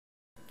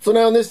So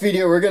now in this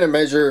video we're going to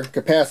measure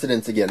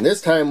capacitance again,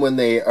 this time when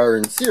they are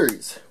in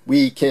series.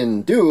 We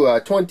can do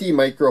 20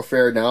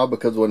 microfarad now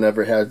because we'll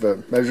never have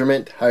a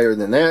measurement higher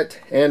than that,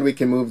 and we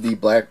can move the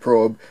black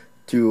probe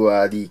to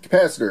the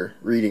capacitor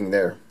reading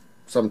there.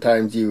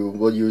 Sometimes you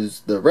will use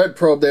the red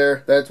probe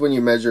there. That's when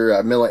you measure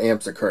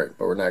milliamps of current,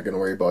 but we're not going to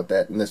worry about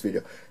that in this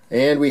video.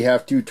 And we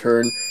have to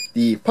turn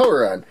the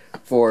power on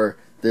for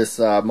this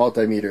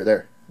multimeter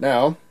there.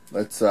 Now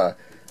let's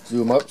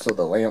zoom up so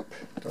the lamp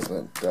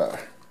doesn't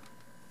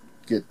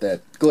get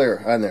that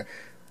glare on there.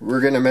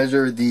 We're going to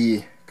measure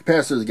the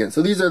capacitors again.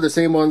 So these are the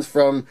same ones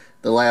from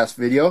the last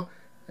video,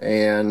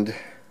 and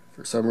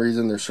for some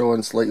reason they're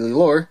showing slightly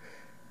lower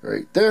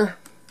right there.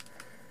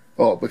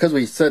 Oh, because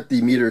we set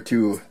the meter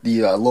to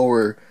the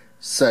lower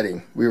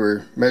setting. We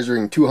were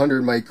measuring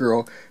 200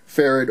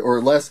 microfarad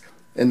or less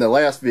in the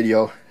last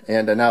video,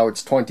 and now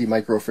it's 20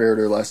 microfarad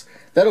or less.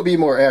 That'll be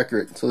more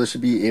accurate, so this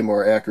should be a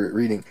more accurate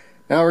reading.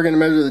 Now we're going to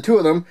measure the two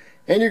of them,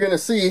 and you're going to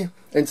see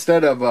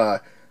instead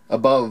of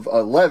above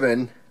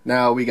 11,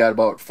 now we got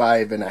about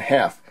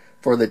 5.5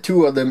 for the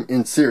two of them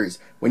in series.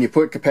 When you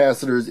put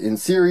capacitors in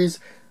series,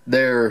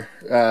 their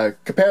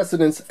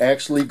capacitance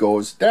actually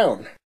goes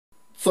down.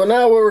 So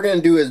now what we're going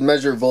to do is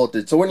measure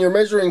voltage. So when you're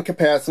measuring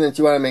capacitance,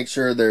 you want to make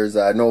sure there's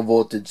no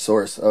voltage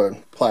source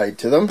applied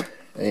to them,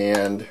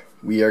 and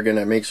we are going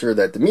to make sure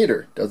that the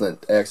meter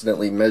doesn't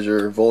accidentally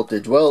measure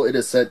voltage while it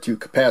is set to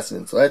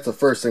capacitance. So that's the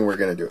first thing we're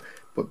going to do.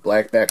 Put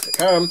black back to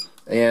COM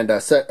and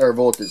set our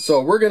voltage.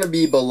 So we're going to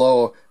be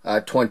below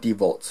 20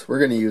 volts. We're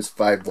going to use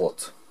 5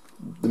 volts.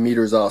 The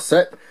meter's all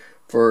set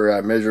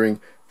for measuring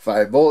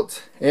 5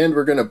 volts, and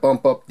we're going to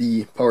bump up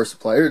the power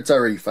supply. It's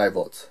already 5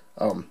 volts.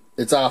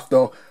 It's off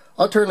though.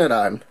 I'll turn it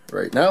on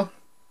right now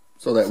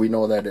so that we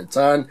know that it's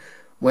on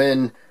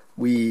when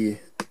we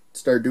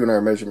start doing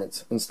our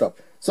measurements and stuff.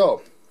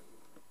 So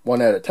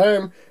one at a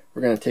time,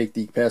 we're going to take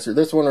the capacitor.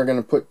 This one we're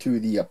going to put to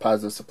the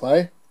positive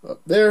supply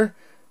up there.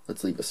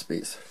 Let's leave a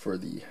space for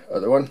the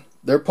other one.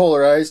 They're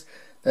polarized.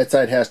 That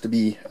side has to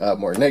be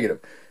more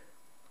negative,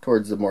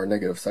 towards the more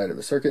negative side of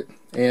the circuit.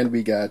 And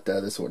we got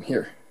this one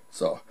here.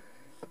 So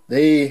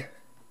they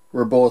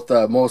were both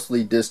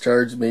mostly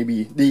discharged.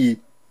 Maybe the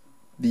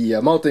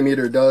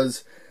multimeter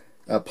does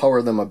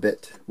power them a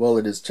bit while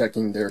it is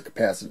checking their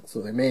capacitance.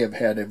 So they may have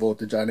had a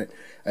voltage on it.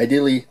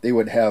 Ideally, they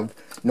would have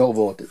no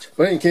voltage.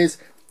 But in any case,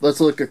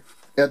 let's look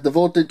at the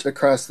voltage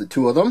across the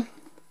two of them.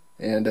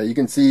 And you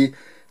can see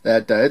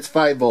that it's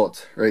 5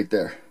 volts right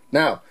there.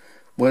 Now,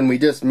 when we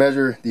just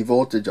measure the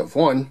voltage of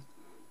one,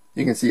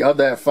 you can see of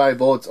that 5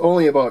 volts,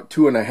 only about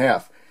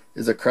 2.5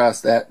 is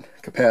across that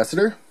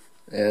capacitor.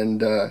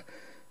 And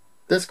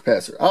this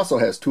capacitor also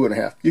has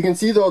 2.5. You can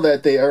see though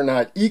that they are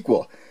not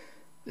equal.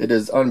 It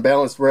is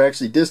unbalanced. We're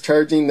actually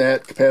discharging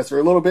that capacitor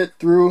a little bit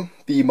through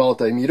the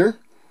multimeter.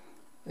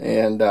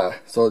 And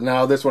so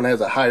now this one has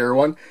a higher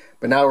one,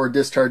 but now we're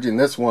discharging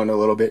this one a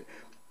little bit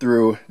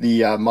through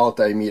the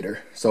multimeter.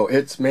 So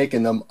it's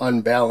making them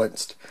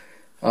unbalanced.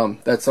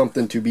 That's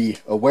something to be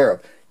aware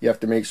of. You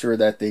have to make sure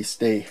that they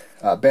stay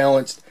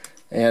balanced,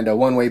 and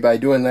one way by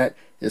doing that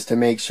is to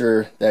make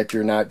sure that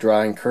you're not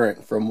drawing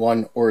current from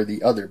one or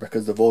the other,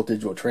 because the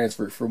voltage will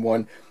transfer from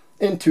one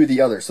into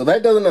the other. So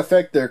that doesn't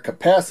affect their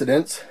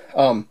capacitance.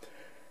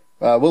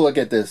 We'll look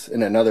at this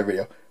in another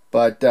video,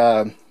 but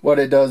what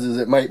it does is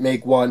it might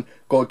make one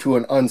go to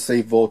an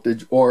unsafe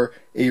voltage or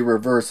a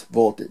reverse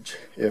voltage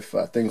if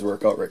things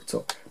work out right.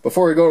 So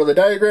before we go to the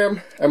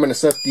diagram, I'm going to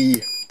set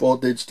the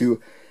voltage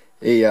to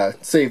a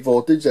safe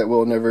voltage that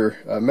we'll never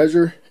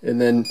measure, and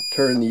then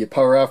turn the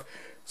power off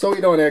so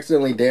we don't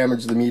accidentally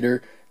damage the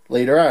meter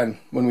later on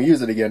when we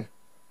use it again.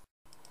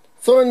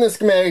 So in this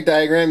schematic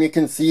diagram, you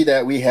can see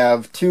that we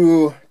have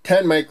two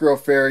 10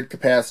 microfarad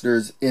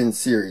capacitors in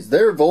series.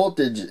 Their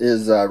voltage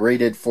is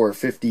rated for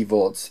 50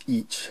 volts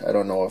each. I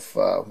don't know if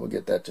we'll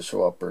get that to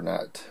show up or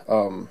not.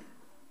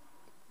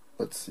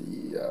 Let's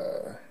see.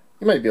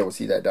 You might be able to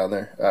see that down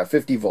there.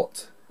 50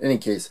 volts. In any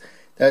case,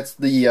 that's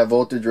the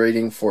voltage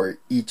rating for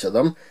each of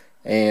them.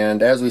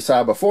 And as we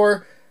saw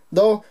before,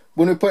 though,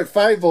 when we put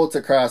 5 volts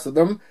across of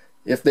them,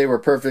 if they were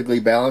perfectly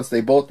balanced,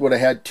 they both would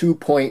have had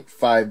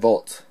 2.5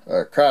 volts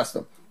across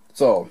them.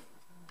 So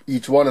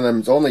each one of them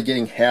is only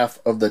getting half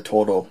of the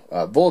total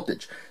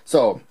voltage.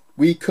 So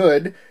we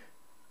could,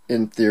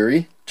 in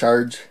theory,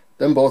 charge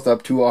them both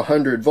up to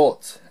 100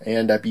 volts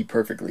and be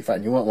perfectly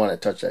fine. You won't want to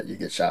touch that, you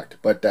get shocked.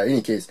 But in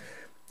any case,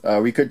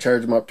 we could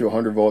charge them up to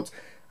 100 volts,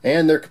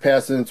 and their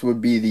capacitance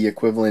would be the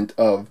equivalent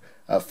of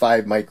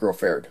 5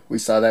 microfarad. We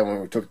saw that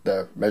when we took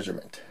the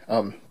measurement.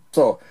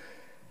 So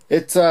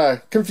it's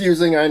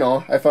confusing, I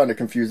know. I found it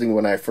confusing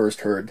when I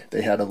first heard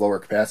they had a lower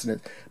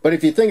capacitance. But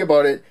if you think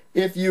about it,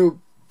 if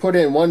you put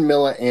in 1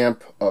 milliamp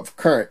of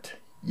current,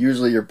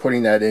 usually you're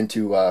putting that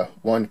into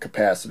one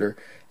capacitor,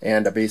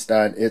 and based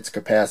on its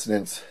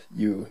capacitance,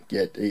 you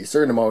get a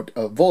certain amount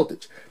of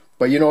voltage.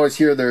 But you notice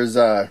here there's,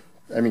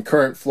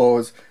 current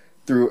flows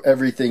through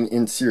everything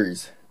in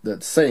series. The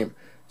same.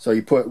 So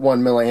you put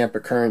 1 milliamp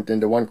of current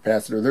into one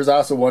capacitor. There's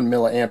also 1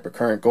 milliamp of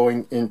current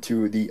going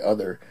into the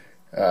other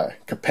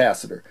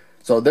capacitor.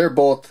 So they're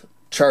both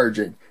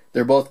charging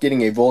they're both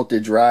getting a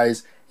voltage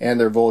rise, and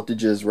their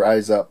voltages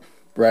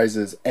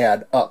rises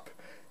add up.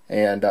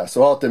 And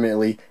so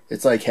ultimately,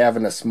 it's like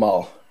having a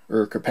smaller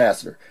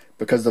capacitor,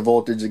 because the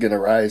voltage is going to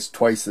rise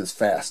twice as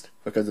fast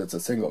because it's a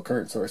single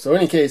current source. So in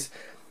any case,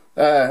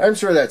 I'm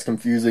sure that's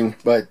confusing,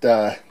 but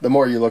the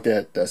more you look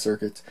at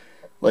circuits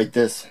like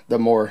this, the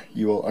more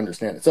you will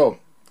understand it. So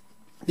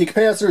the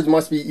capacitors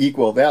must be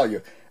equal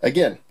value.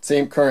 Again,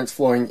 same currents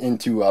flowing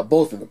into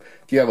both of them.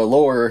 If you have a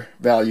lower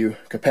value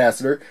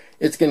capacitor,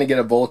 it's going to get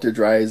a voltage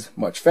rise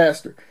much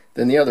faster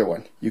than the other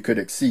one. You could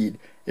exceed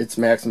its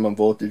maximum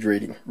voltage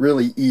rating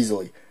really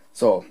easily.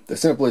 So the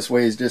simplest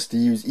way is just to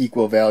use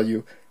equal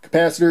value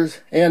capacitors,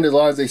 and as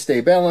long as they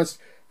stay balanced,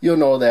 you'll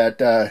know that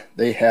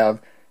they have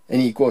an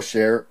equal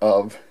share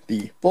of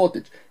the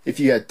voltage. If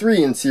you had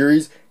 3 in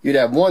series, you'd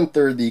have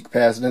 1/3 the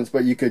capacitance,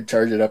 but you could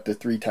charge it up to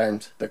 3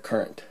 times the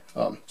current.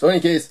 So in any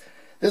case,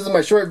 this is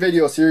my short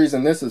video series,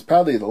 and this is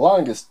probably the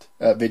longest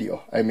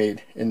video I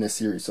made in this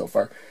series so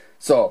far.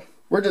 So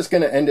we're just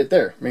going to end it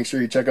there. Make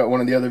sure you check out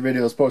one of the other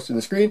videos posted on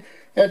the screen,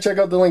 and check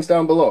out the links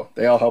down below.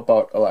 They all help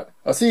out a lot.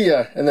 I'll see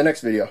you in the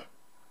next video.